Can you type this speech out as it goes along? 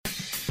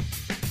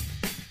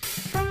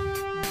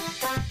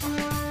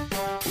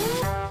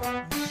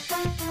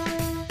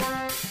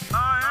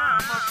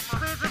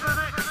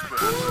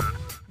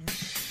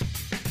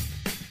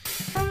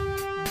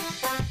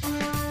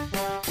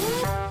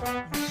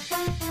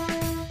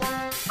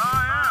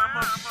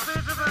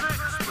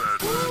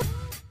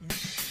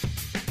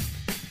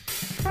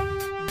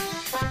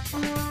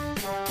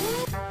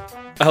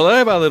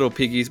Hello, my little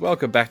piggies.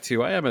 Welcome back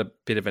to I Am a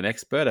Bit of an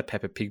Expert, a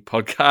Peppa Pig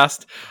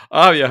podcast.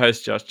 I'm your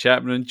host, Josh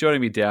Chapman, and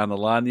joining me down the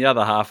line, the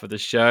other half of the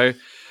show,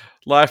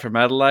 live from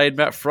Adelaide,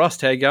 Matt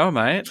Frost. How you going,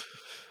 mate?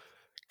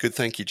 Good,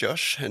 thank you,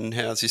 Josh. And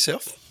how's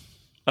yourself?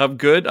 I'm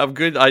good.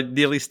 I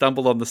nearly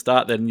stumbled on the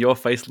start, then your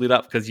face lit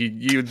up because you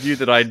knew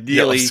that I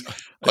nearly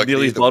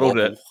bottled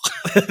it.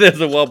 There's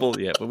a wobble,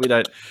 yeah, but we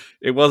don't.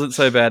 It wasn't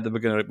so bad that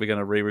we're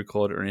gonna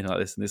re-record it or anything like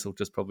this, and this will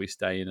just probably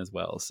stay in as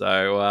well.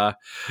 So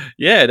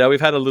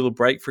we've had a little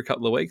break for a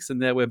couple of weeks,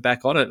 and now we're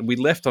back on it. And we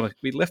left on a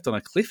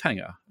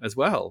cliffhanger as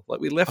well.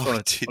 Like we left on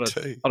a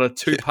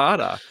two-parter.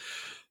 Yeah.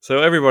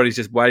 So everybody's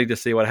just waiting to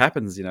see what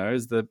happens. You know,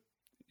 is the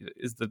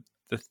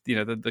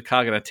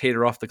car going to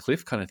teeter off the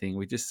cliff kind of thing.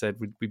 We just said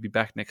we'd be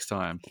back next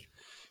time.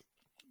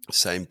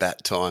 Same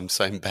bat time,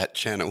 same bat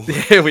channel.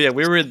 Yeah, we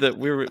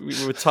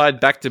were tied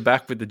back to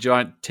back with the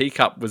giant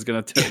teacup was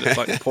going to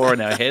like pour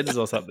on our heads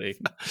or something.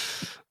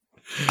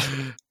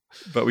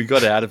 But we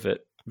got out of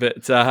it.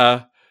 But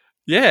I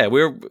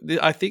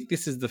think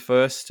this is the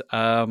first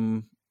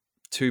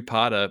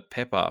two-parter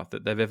Peppa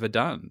that they've ever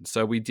done.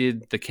 So we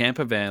did the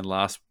camper van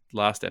last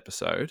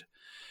episode.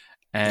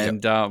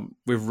 And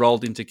we've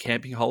rolled into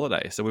camping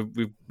holiday, so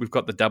we've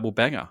got the double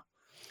banger.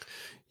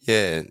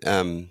 Yeah,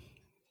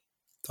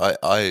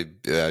 I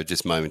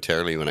just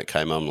momentarily when it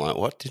came on, I'm like,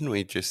 what? Didn't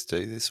we just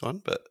do this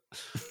one? But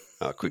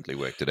I quickly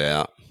worked it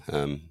out.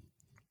 As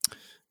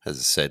I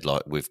said,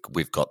 like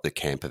we've got the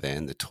camper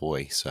van, the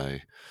toy, so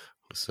I'm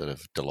sort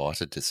of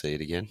delighted to see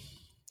it again.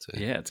 So.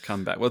 Yeah, it's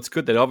come back. Well, it's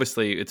good that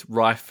obviously it's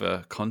rife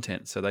for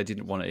content, so they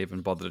didn't want to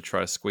even bother to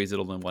try to squeeze it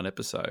all in one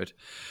episode.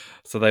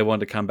 So they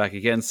wanted to come back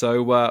again.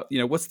 So,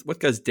 what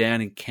goes down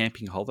in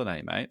camping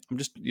holiday, mate? I'm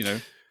just,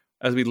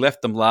 as we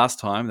left them last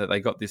time, that they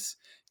got this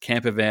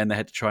camper van, they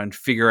had to try and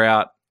figure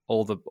out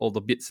all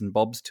the bits and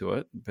bobs to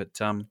it. But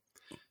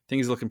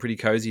things are looking pretty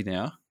cozy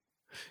now.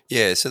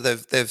 Yeah, so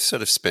they've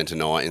sort of spent a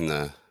night in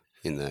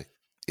the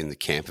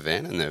camper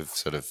van, and they've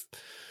sort of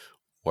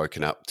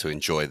woken up to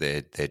enjoy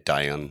their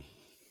day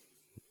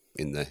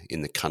in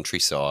the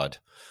countryside,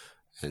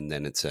 and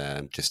then it's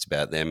just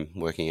about them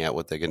working out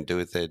what they're going to do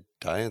with their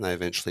day, and they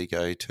eventually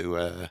go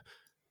to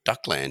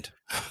Duckland.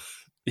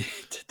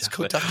 It's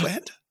called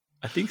Duckland?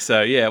 I think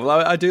so, yeah.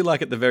 Well, I do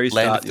like at the very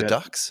start. Land of the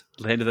Ducks?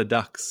 Land of the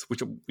Ducks,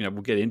 which, we'll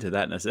get into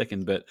that in a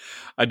second, but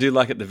I do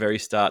like at the very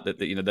start that,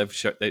 they've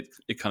shown it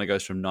kind of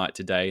goes from night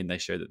to day, and they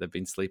show that they've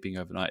been sleeping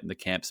overnight in the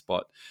camp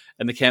spot.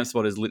 And the camp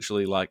spot is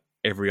literally like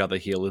every other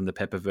hill in the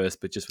Peppaverse,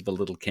 but just with a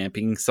little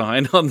camping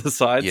sign on the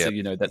side. Yep.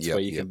 So, that's where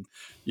you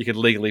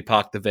can legally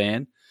park the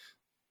van.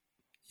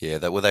 Yeah,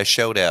 they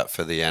shelled out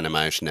for the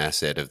animation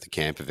asset of the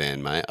camper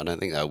van, mate. I don't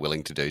think they were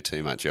willing to do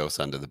too much else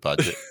under the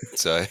budget.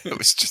 So it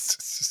was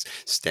just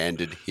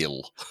standard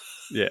hill.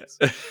 Yeah.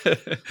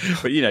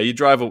 But, you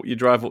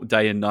drive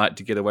day and night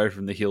to get away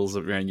from the hills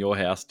around your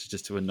house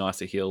to a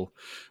nicer hill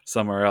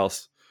somewhere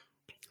else.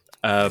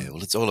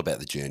 It's all about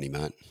the journey,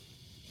 mate.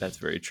 That's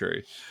very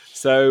true.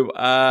 So,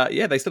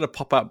 they sort of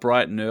pop up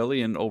bright and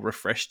early and all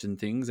refreshed and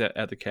things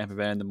at the camper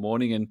van in the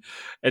morning. And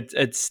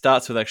it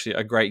starts with actually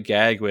a great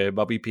gag where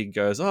Bobby Pig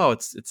goes, "Oh,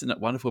 it's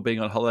wonderful being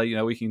on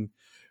holiday. We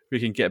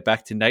can get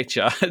back to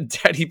nature." And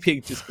Daddy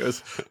Pig just goes,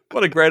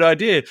 "What a great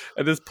idea."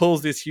 And just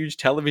pulls this huge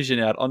television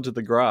out onto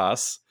the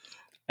grass,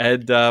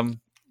 and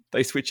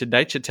they switch a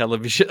nature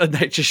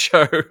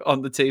show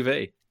on the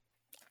TV.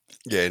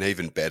 Yeah, and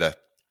even better.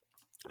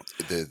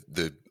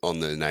 The on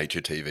the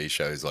nature TV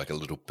show is like a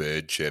little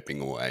bird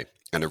chirping away,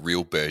 and a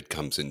real bird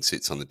comes and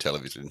sits on the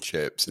television and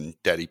chirps, and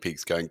Daddy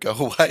Pig's going, "Go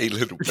away,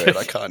 little bird!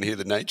 I can't hear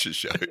the nature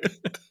show."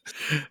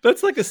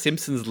 That's like a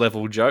Simpsons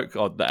level joke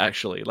on that.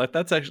 Actually, like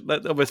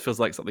that almost feels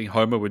like something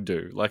Homer would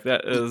do. Like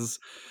that is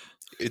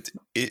it.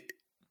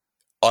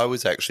 I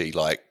was actually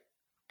like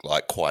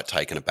quite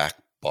taken aback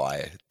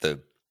by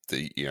the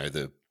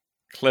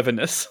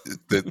cleverness,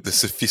 the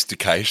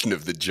sophistication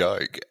of the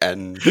joke,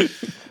 and.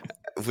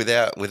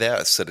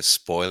 Without sort of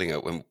spoiling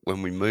it,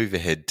 when we move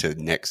ahead to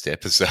next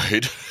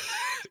episode,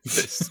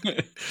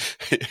 the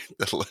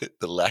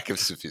lack of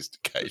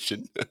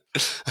sophistication.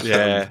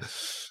 Yeah,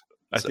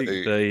 I think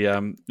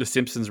the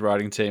Simpsons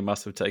writing team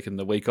must have taken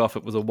the week off.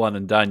 It was a one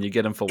and done. You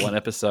get them for one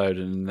episode,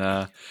 and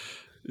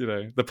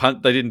they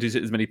didn't do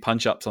as many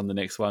punch ups on the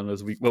next one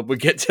as we'll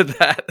get to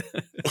that.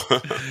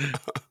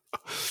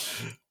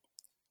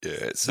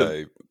 Yeah,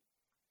 so.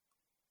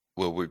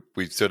 Well,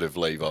 we sort of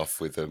leave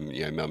off with them.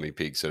 Mummy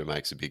Pig sort of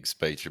makes a big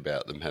speech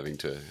about them having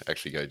to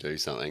actually go do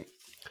something,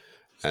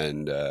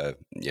 and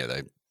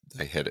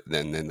they head it.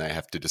 Then they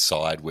have to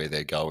decide where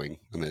they're going,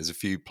 and there's a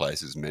few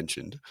places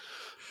mentioned.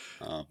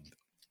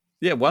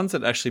 Ones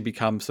that actually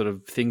become sort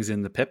of things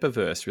in the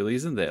Peppaverse, really,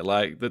 isn't there?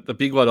 Like the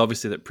big one,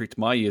 obviously, that pricked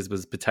my ears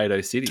was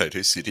Potato City.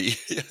 Potato City.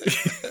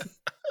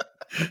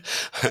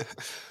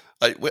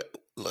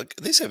 Look,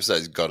 this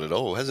episode's got it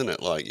all, hasn't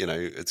it? Like,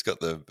 it's got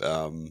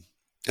the.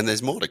 And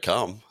there's more to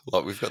come.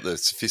 Like, we've got the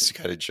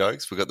sophisticated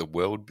jokes. We've got the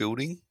world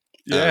building.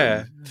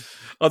 Yeah.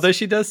 Although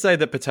she does say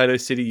that Potato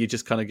City, you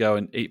just kind of go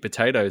and eat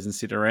potatoes and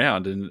sit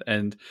around,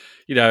 and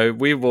you know,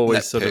 we've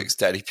always sort of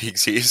Daddy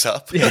Pig's ears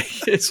up. Yeah,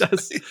 it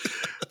does.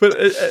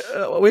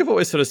 But we've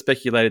always sort of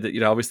speculated that, you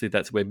know, obviously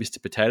that's where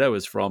Mr. Potato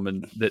is from,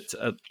 and that's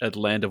a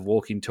land of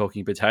walking,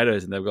 talking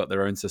potatoes, and they've got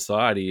their own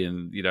society,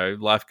 and, you know,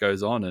 life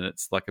goes on, and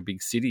it's like a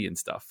big city and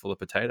stuff full of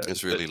potatoes.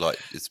 It's really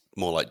it's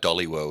more like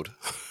Dolly World.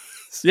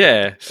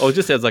 Yeah, or it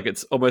just sounds like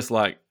it's almost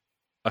like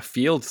a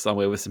field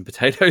somewhere with some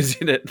potatoes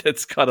in it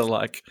that's kind of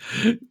like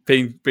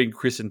being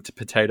christened to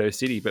Potato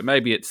City. But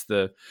maybe it's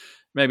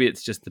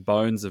just the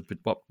bones of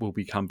what will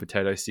become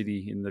Potato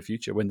City in the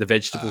future when the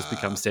vegetables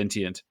become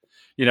sentient.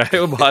 You know,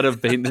 it might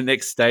have been the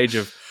next stage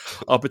of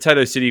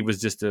Potato City was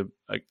just a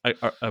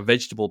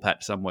vegetable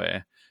patch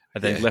somewhere,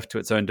 and then left to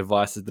its own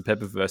devices, the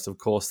Pepperverse. Of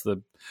course,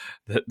 the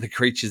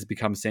creatures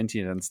become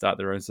sentient and start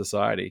their own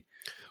society.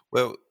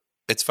 Well,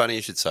 it's funny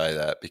you should say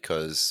that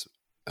because,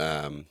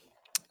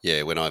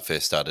 when I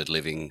first started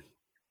living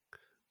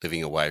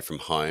away from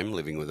home,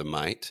 living with a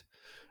mate,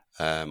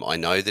 I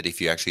know that if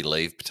you actually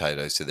leave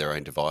potatoes to their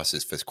own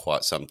devices for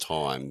quite some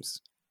time,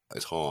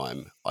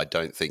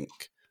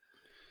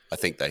 I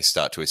think they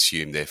start to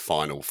assume their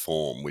final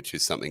form, which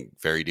is something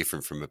very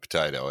different from a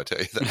potato, I tell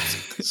you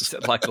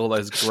that. Like all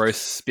those gross,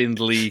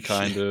 spindly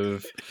kind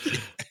of...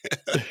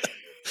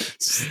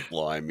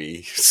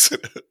 slimy.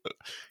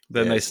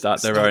 Then they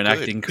start their own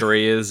acting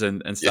careers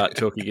and start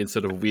talking in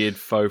sort of weird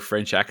faux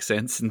French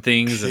accents and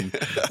things, and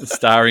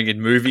starring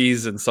in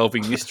movies and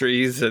solving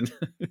mysteries. And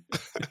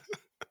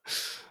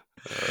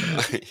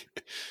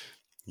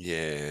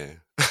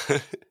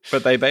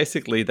But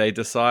they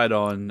decide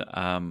on...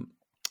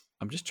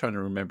 I'm just trying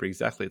to remember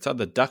exactly. It's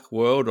either Duck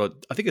World or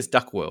I think it's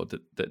Duck World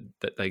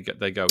that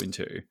they go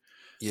into.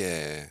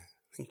 Yeah,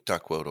 I think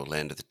Duck World or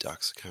Land of the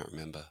Ducks. I can't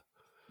remember.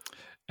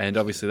 And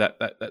obviously that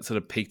sort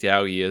of piqued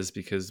our ears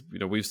because, you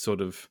know, we've sort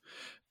of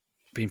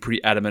been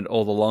pretty adamant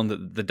all along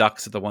that the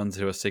Ducks are the ones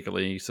who are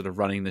secretly sort of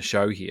running the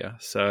show here.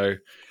 So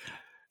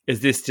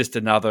is this just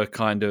another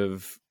kind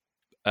of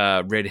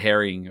red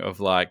herring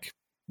of like,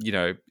 you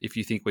know, if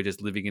you think we're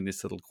just living in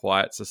this little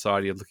quiet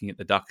society of looking at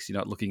the ducks, you're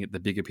not looking at the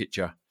bigger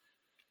picture?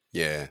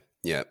 Yeah.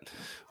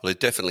 Well, it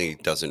definitely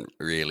doesn't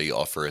really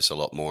offer us a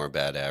lot more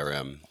about our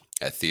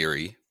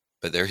theory,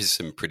 but there is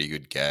some pretty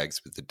good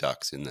gags with the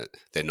ducks in that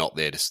they're not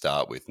there to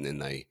start with, and then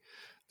they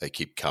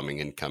keep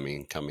coming and coming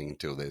and coming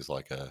until there's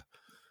like a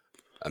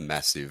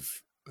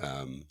massive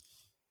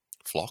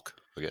flock,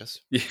 I guess.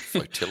 Yeah.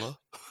 Flotilla.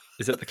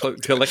 Is that the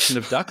collection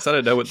of ducks? I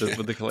don't know what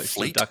the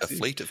collection of ducks is. A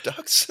fleet of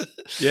ducks.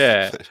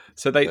 Yeah.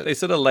 So they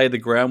sort of lay the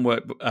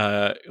groundwork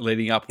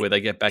leading up where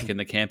they get back in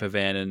the camper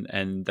van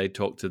and they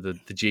talk to the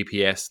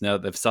GPS now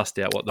that they've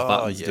sussed out what the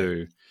buttons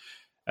do.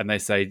 And they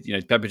say, you know,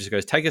 Pepper just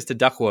goes, take us to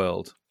Duck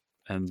World.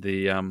 And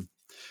the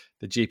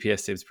GPS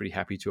seems pretty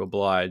happy to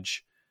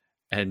oblige.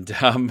 And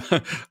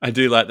I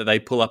do like that they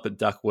pull up at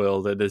Duck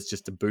World and there's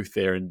just a booth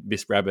there, and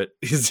Miss Rabbit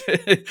is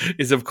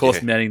of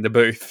course manning the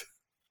booth.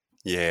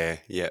 Yeah,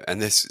 and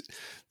there's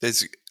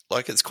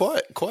like it's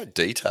quite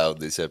detailed,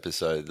 this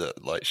episode,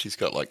 that like she's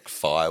got like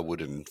firewood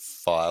and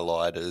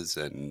firelighters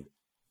and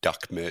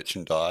duck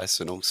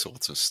merchandise and all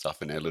sorts of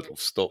stuff in her little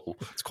stall.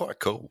 It's quite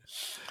cool.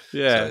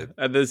 Yeah,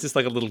 and there's just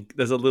like a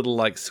little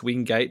like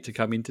swing gate to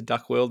come into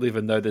Duck World,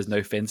 even though there's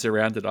no fence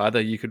around it either.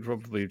 You could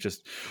probably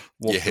just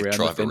walk around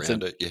the fence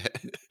around it. Yeah,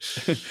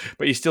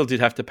 but you still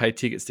did have to pay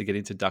tickets to get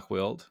into Duck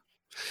World.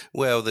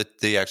 Well,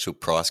 the actual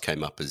price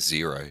came up as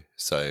 $0,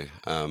 so.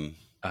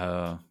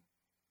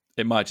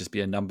 It might just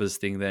be a numbers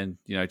thing then,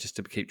 you know, just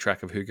to keep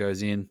track of who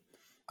goes in.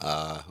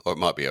 Or it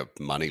might be a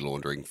money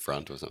laundering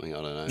front or something.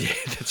 I don't know. Yeah,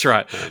 that's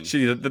right.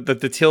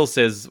 The till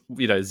says,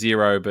 you know,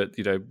 $0, but,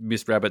 you know,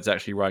 Miss Rabbit's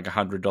actually writing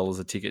 $100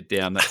 a ticket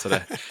down. That sort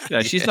of, you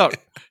know,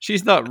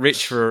 she's not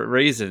rich for a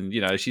reason.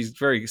 You know, she's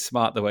very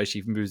smart the way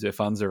she moves her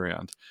funds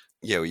around.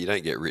 Yeah, well, you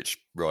don't get rich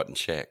writing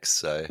checks,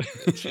 so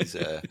she's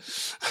a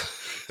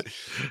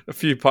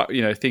few,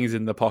 you know, things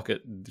in the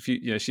pocket. A few,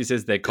 you know, she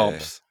says they're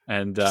comps,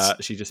 and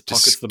she just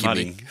pockets the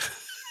money.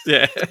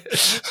 Yeah,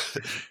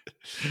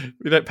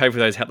 we don't pay for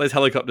those. Those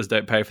helicopters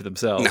don't pay for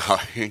themselves.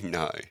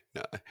 No.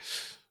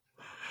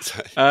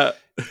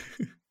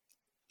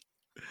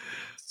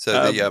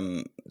 So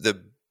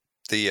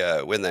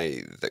when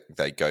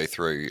they go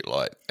through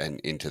like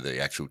and into the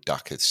actual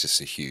duck, it's just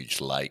a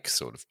huge lake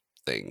sort of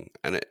thing,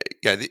 and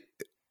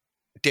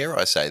dare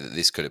I say that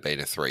this could have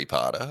been a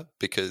 3-parter,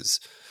 because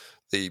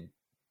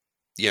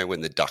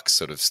when the ducks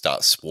sort of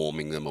start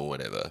swarming them or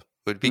whatever, it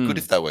would be good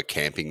if they were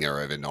camping there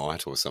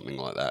overnight or something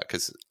like that,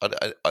 because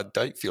I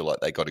don't feel like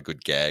they got a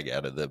good gag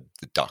out of the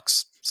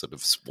ducks sort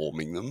of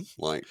swarming them.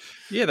 Like,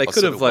 yeah, they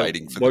could have like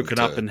woken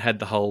up and had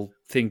the whole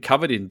thing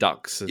covered in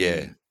ducks.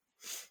 Yeah,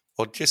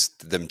 or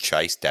just them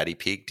chase Daddy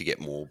Pig to get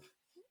more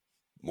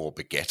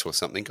baguette or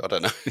something. I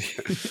don't know.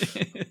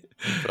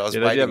 But I was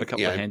waiting,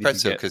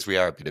 perhaps because we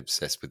are a bit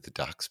obsessed with the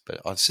ducks,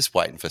 but I was just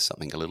waiting for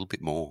something a little bit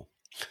more.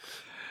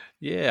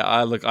 Yeah,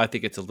 I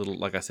think it's a little,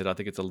 like I said, I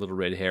think it's a little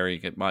red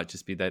herring. It might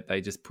just be that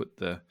they just put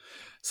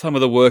some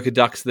of the worker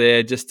ducks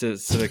there just to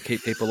sort of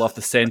keep people off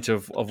the scent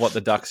of what the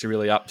ducks are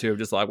really up to.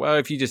 Just like, well,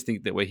 if you just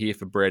think that we're here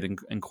for bread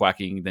and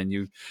quacking, then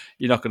you're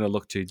not going to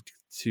look too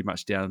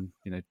much down,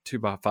 too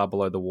far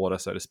below the water,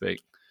 so to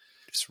speak.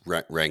 Just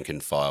rank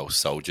and file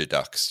soldier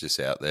ducks just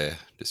out there,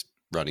 just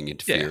running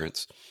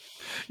interference.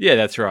 Yeah,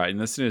 that's right. And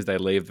as soon as they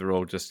leave, they're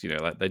all just,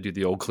 like they do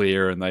the all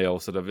clear, and they all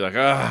sort of like,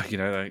 I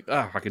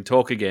can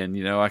talk again.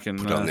 I can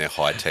put on their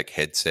high tech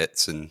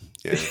headsets and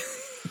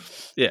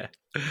yeah.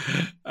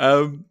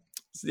 So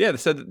you get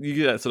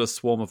that sort of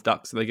swarm of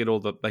ducks, and they get all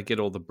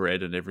the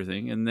bread and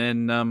everything, and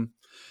then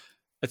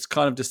it's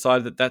kind of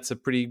decided that that's a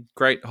pretty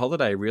great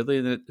holiday, really,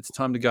 and it's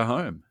time to go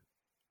home.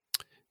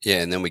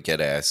 Yeah, and then we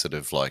get our sort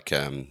of like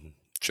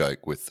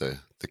joke with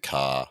the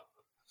car.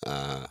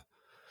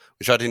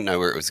 Which I didn't know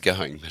where it was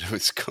going, but it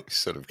was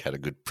sort of had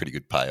a pretty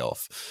good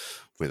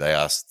payoff, where they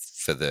asked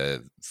for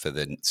the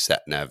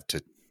sat nav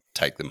to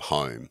take them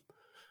home,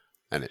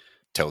 and it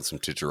tells them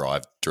to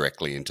drive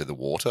directly into the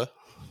water.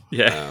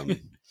 Yeah,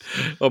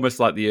 almost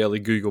like the early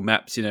Google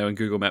Maps. When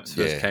Google Maps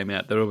first came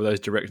out, there were those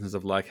directions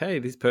of like, "Hey,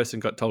 this person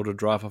got told to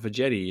drive off a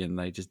jetty, and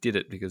they just did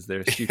it because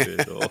they're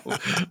stupid," or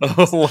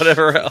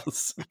whatever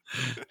else.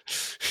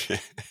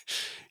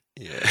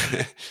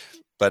 Yeah,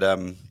 but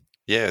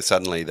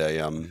suddenly they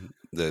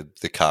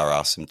the car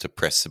asks them to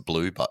press the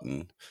blue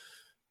button,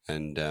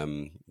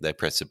 and they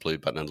press the blue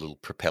button, and a little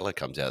propeller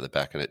comes out of the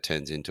back, and it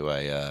turns into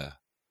a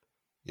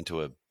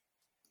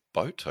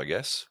boat, I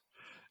guess.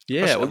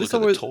 Yeah, well, this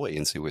always a toy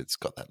and see where it's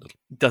got that little.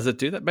 Does it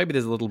do that? Maybe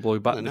there's a little blue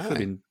button. It could have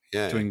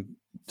been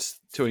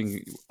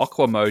doing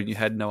aqua mode, and you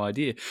had no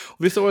idea. Well,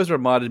 this always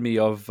reminded me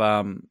of.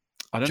 I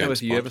don't know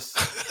if you ever.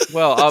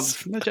 Well,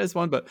 not James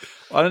Bond, but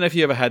I don't know if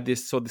you ever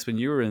saw this when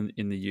you were in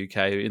the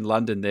UK. In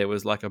London, there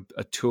was like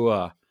a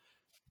tour.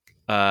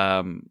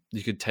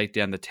 You could take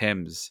down the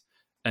Thames,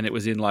 and it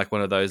was in like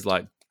one of those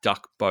like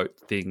duck boat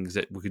things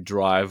that we could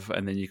drive,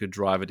 and then you could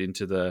drive it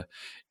into the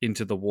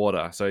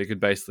water. So you could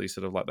basically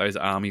sort of like those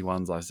army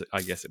ones.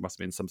 I guess it must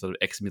have been some sort of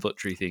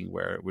ex-military thing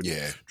where it would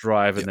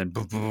drive and then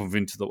boom, boom,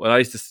 into the. And I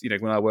used to,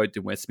 when I worked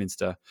in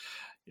Westminster,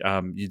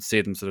 you'd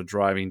see them sort of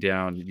driving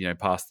down,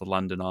 past the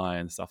London Eye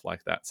and stuff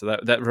like that. So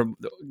that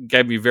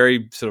gave me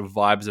very sort of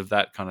vibes of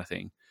that kind of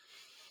thing.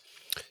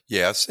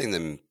 Yeah, I've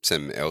seen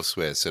some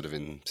elsewhere, sort of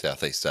in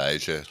Southeast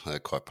Asia. They're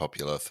quite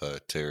popular for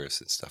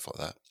tourists and stuff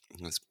like that.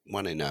 There's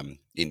one in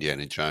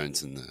Indiana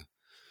Jones and the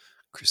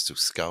Crystal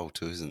Skull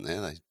too, isn't there?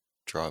 They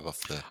drive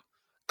off the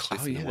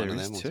cliff. Oh yeah, there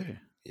is too.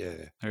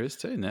 Yeah, there is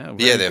too now.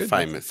 Yeah, they're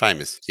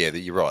famous. Yeah,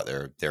 you're right.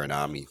 They're an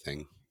army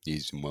thing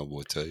used in World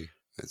War II.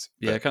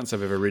 I can't say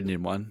I've ever ridden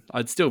in one.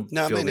 I'd still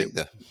feel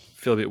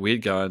a bit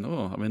weird going,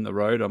 I'm in the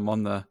road. I'm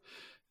on the.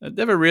 It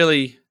never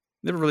really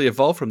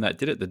evolved from that,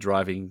 did it? The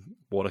driving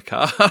water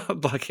car,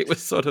 like it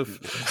was sort of.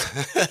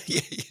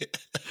 yeah.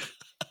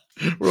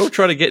 We're all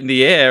trying to get in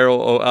the air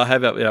or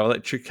have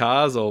electric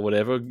cars or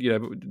whatever.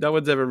 But no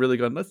one's ever really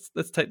gone. Let's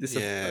take this.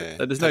 Yeah.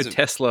 There's no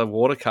Tesla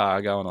water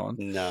car going on.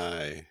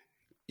 No,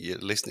 you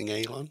listening,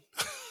 Elon?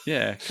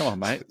 Yeah, come on,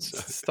 mate.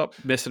 Stop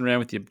messing around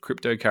with your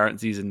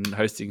cryptocurrencies and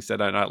hosting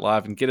Saturday Night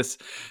Live, and get us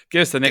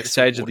the next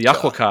stage of the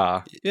aqua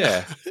car.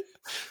 Yeah.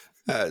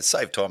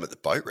 Save time at the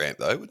boat ramp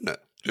though, wouldn't it?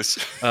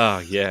 Oh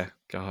yeah,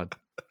 God.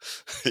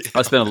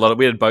 I spent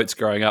we had boats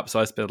growing up, so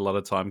I spent a lot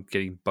of time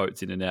getting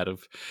boats in and out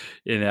of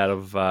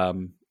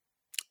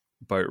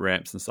boat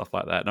ramps and stuff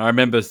like that. And I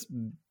remember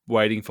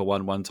waiting for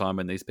one time,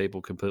 and these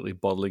people completely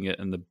bottling it,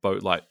 and the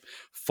boat like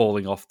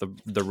falling off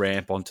the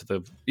ramp onto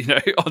the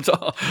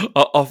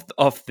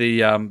off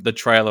the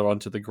trailer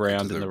onto the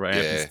ground in the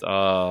ramp.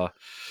 Yeah.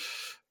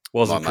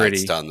 Wasn't pretty. My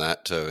mate's done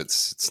that too.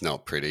 It's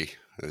not pretty.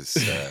 It's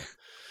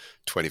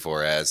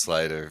 24 hours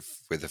later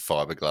with a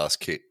fiberglass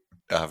kit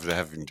after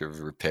having to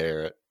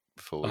repair it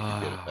before we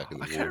could get it back in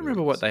the water. I can't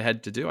remember what they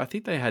had to do. I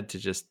think they had to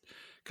just,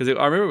 because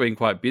I remember being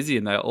quite busy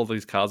and all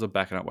these cars were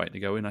backing up waiting to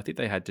go in. I think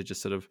they had to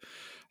just sort of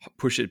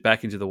push it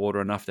back into the water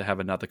enough to have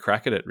another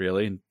crack at it,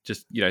 really, and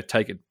just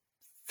take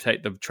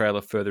the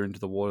trailer further into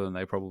the water than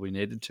they probably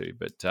needed to.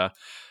 But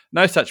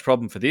no such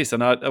problem for this.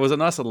 And it was a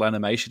nice little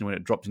animation when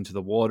it dropped into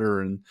the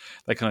water and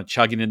they kind of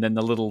chugging, and then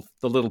the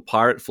little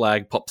pirate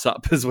flag pops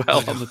up as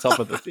well on the top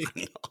of the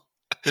thing.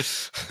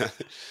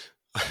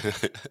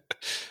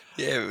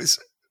 Yeah, it was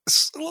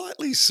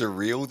slightly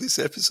surreal, this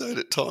episode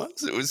at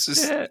times. It was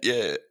just, I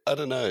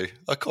don't know.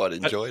 I quite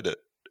enjoyed it.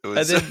 And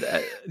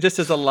then, just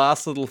as a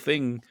last little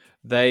thing,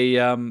 they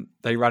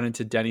run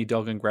into Danny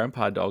Dog and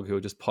Grandpa Dog, who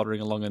are just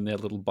pottering along in their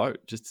little boat,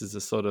 just as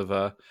a sort of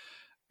a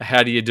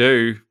how do you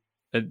do?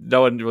 And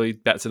no one really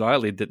bats an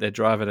eyelid that they're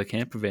driving a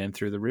camper van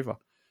through the river.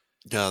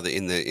 No,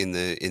 in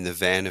the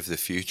van of the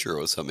future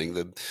or something.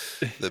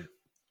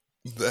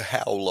 The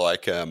how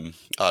like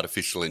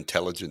artificial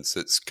intelligence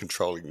that's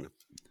controlling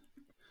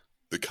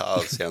the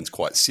car sounds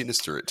quite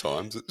sinister at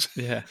times.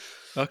 Yeah.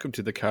 Welcome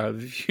to the car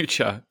of the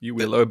future. You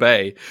will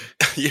obey.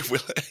 You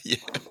will. Yeah.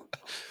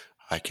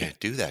 I can't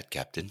do that,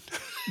 Captain.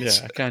 Yeah,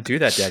 I can't do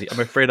that, Daddy. I'm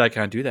afraid I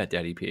can't do that,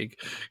 Daddy Pig.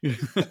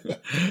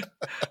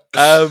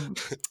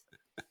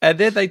 And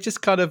then they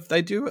just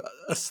they do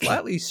a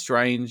slightly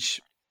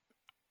strange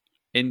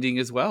ending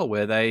as well,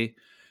 where they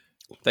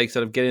sort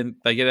of get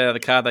out of the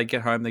car, they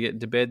get home, they get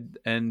into bed,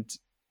 and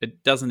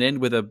it doesn't end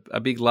with a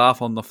big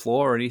laugh on the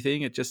floor or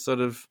anything. It just sort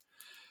of,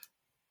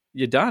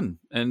 you're done.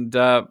 And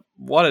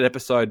what an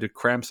episode to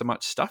cram so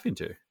much stuff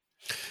into.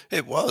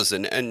 It was,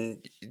 and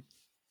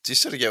do you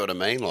sort of get what I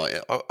mean? Like,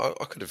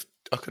 I could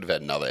have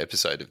had another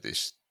episode of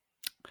this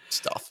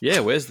stuff. Yeah,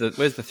 where's the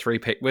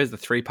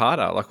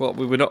three-parter? Like, well,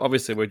 we're not,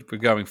 obviously we're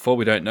going forward.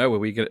 We don't know where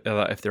we get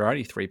if there are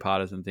any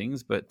three-parters and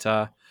things, but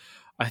I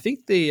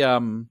think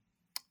the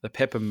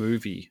Pepper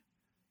movie,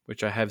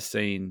 which I have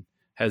seen,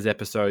 has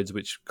episodes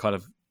which kind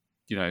of,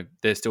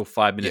 they're still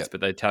 5 minutes,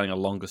 but they're telling a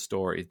longer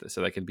story,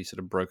 so they can be sort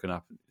of broken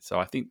up. So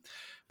I think,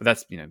 but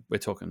that's, we're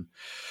talking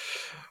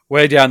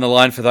way down the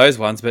line for those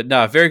ones. But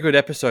no, very good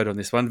episode on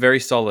this one. Very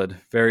solid.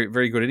 Very,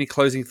 very good. Any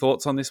closing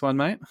thoughts on this one,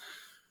 mate?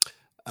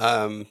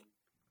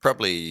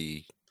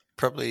 Probably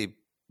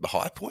the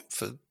high point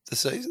for the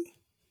season.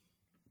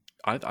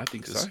 I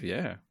think so,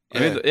 yeah. I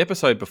mean, the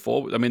episode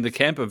before, the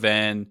camper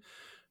van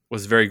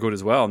was very good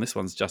as well, and this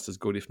one's just as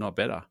good, if not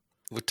better.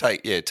 We'll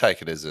take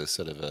it as a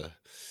sort of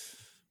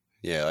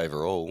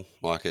overall,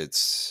 like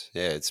it's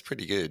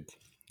pretty good.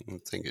 I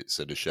think it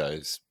sort of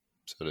shows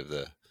sort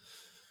of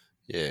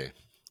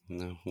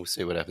we'll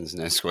see what happens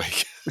next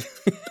week.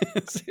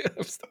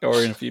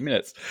 Or in a few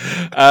minutes.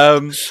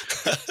 Well,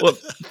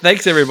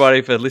 thanks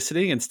everybody for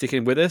listening and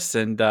sticking with us,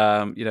 and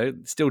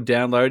still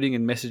downloading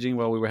and messaging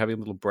while we were having a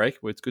little break.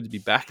 Well, it's good to be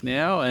back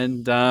now,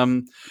 and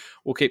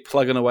we'll keep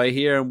plugging away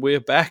here, and we're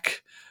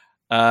back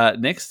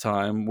next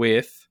time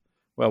with,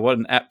 well, what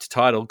an apt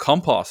title,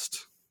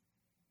 Compost.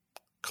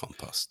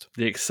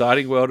 The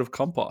exciting world of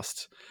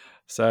Compost.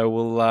 So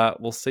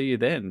we'll see you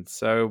then.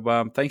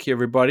 So thank you,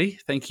 everybody.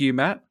 Thank you,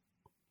 Matt.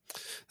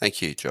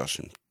 Thank you, Josh,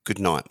 and good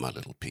night, my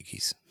little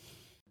piggies.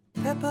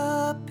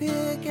 Peppa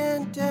Pig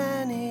and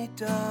Danny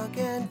Dog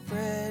and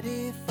Fred